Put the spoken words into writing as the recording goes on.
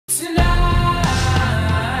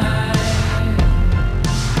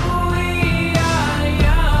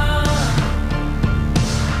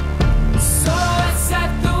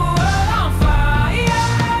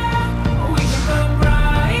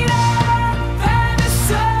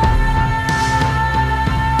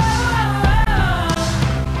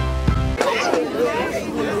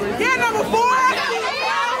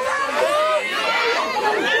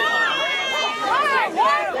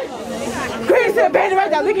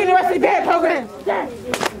in the rest of the band program. Yeah.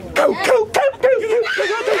 Go.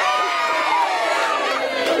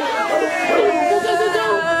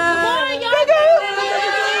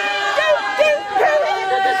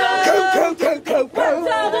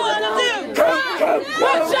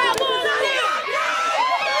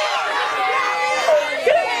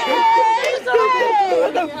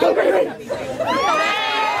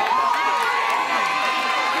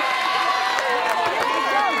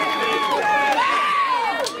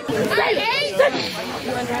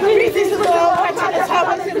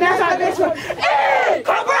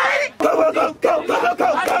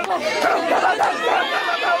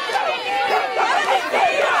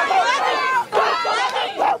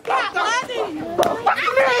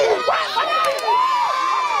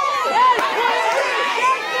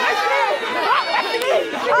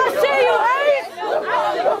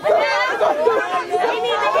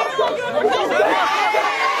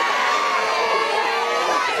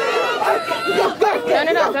 Turn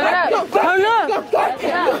it up.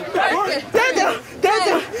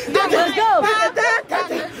 Let's go.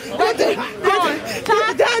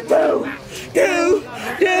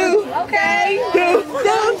 Okay.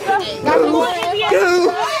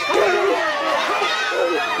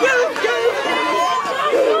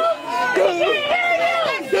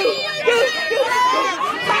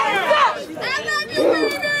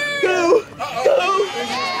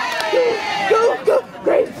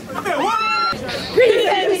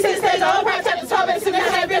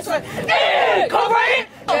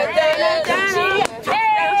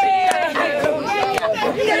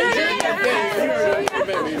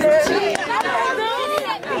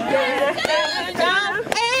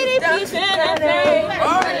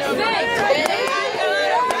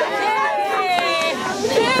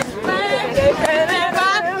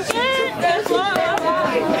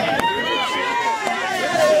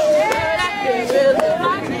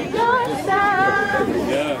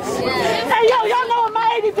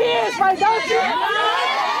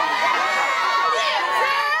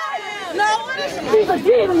 She's a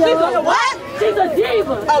diva, yo. She's a what? She's a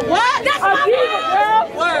diva. A what? That's a diva, girl.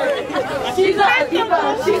 Word. She's a diva.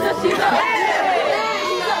 She's a diva.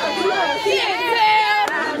 She ain't fair.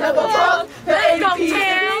 Never fuck the ADP.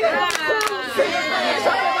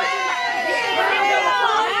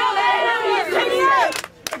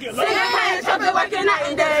 Singing, something working night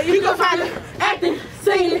and day. You can find her acting,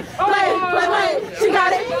 singing, playing. She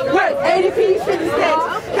got it. Work. ADP, fitness days.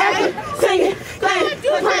 Acting, singing, playing.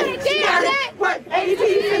 She got it. Work. ADP,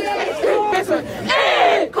 fitness days. Best one.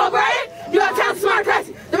 And Probate. You got time to smart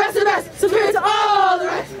classy. The rest of the best. Superior to all the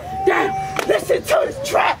rest. Damn. Listen to this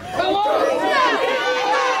track.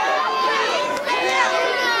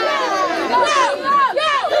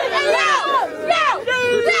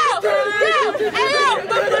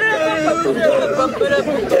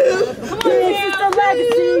 This is the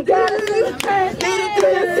legacy, gotta see the trend.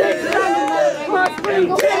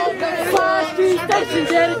 Far Street Station,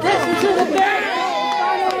 dedication to the band.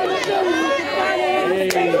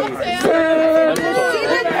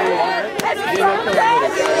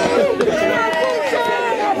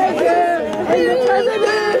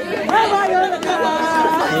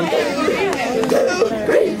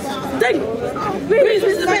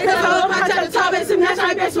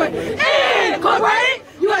 And Probate,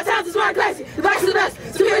 you got time to smart classy. The best of the best,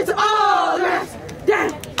 superior to all the rest.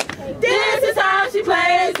 Damn. This is how she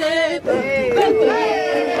plays it. Do it.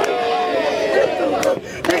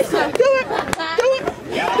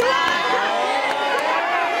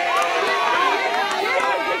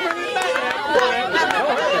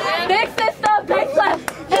 Big sister, big left.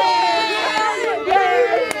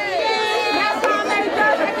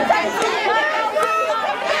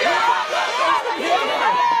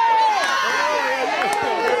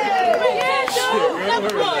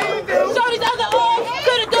 Show these other arms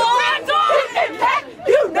to the door. Impact,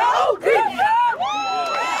 you know.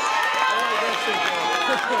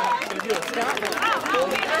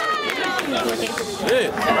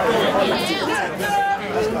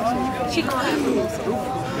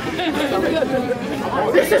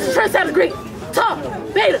 This is a trendsetter Greek. Top,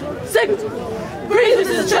 beta, sigma. Greece, this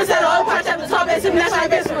is a trendsetter. All parts of the top, base, and national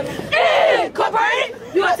basement. And Probate,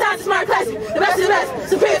 you got time to smart classy. The best of the best,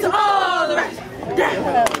 superior to all the rest.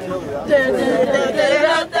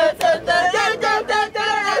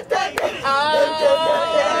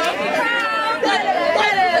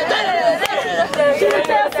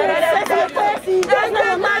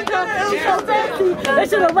 They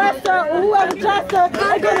should arrest her or whoever dressed her.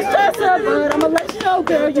 They're gonna stress her, but I'ma let you know,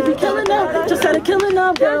 girl. You be killing them, just started killing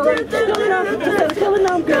them, girl. Killing them, just started killing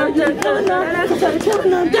them, girl. You be killing them, just started killing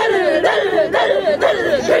them.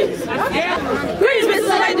 Grease, bitches,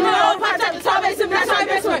 I like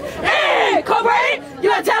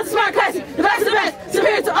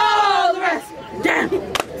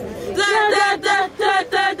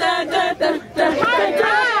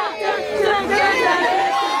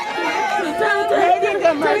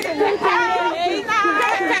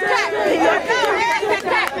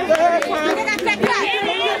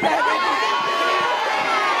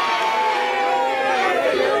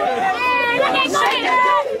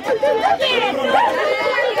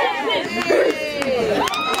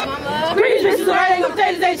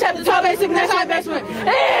Tradegy chapter 12, basic, that's our best friend.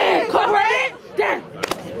 Incorporated. Damn.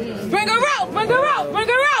 Bring her out, bring her out, bring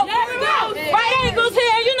her out. Right angles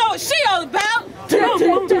here, you know what she all about. Bring her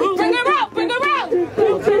out, bring her out.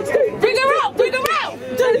 Bring her out, bring her out.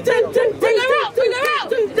 Bring her out, bring her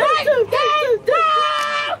out.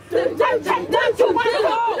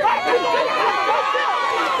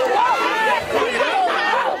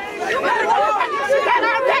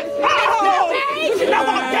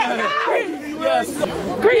 Right,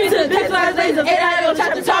 Green to the big last days of Iota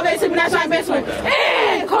chapter 12, basic, that's our best friend.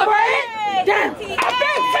 Incorporated. Damn. I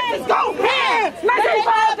think Texas go here.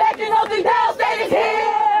 1985 back in those down stated here.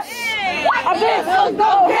 I bet those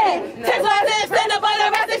go here. Texas said stand up on the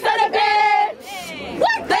rest, they stand up bed.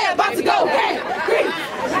 What? They about to go here.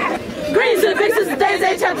 Green to the big sister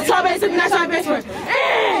Tradegy chapter 12, basic, that's our best friend.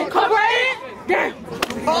 Incorporated. Damn.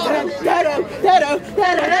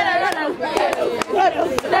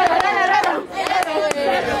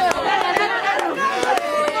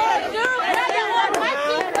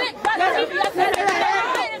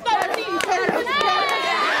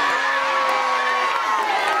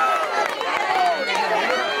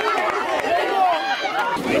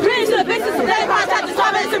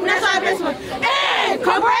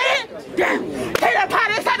 Incorporated. Damn. Hit the pot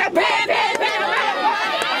inside the bed.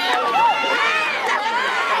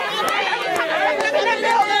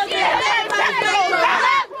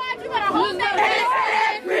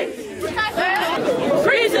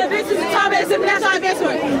 That's our best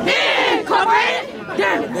one. Incorporated.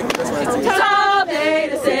 Damn. Tall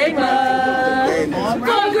beta sigma.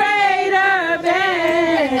 Go greater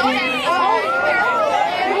band.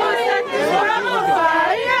 We'll set this world on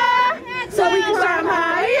fire. So we can climb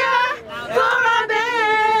higher. For our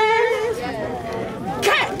bands.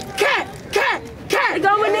 Cat. They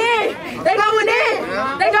going in. They going in.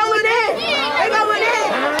 They going in. They going in.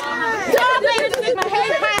 Tall beta sigma. Hey,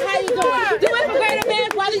 how you doing? Do it for greater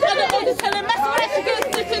bands while these other oldies telling my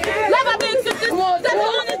love our big sisters, step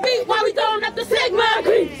on this beat while we throwing up the Sigma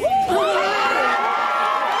creeps.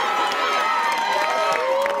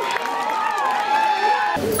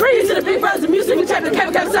 Greetings to the big brothers of music and chapter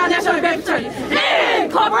Kevin Sound National and Baby Attorney.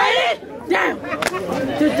 Incorporated. Damn.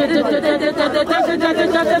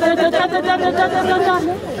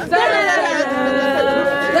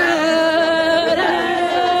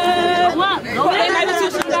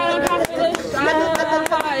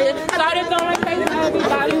 Started throwing crazy at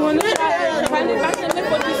everybody when the shot running back to the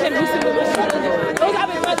foot, you said, those are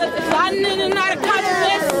big brothers sliding in and out of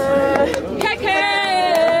consciousness. KK,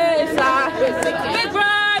 big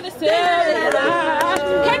brother still alive.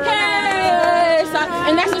 KK,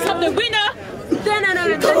 and that's just something we know.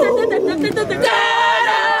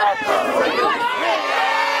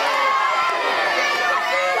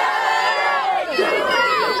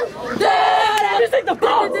 Take the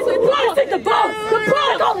ball! Take the ball! The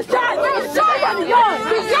ball on the shot! The shot on the yard!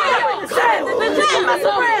 The shot! The shot!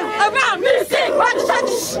 Around me, sick! Why the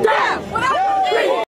shot? Down!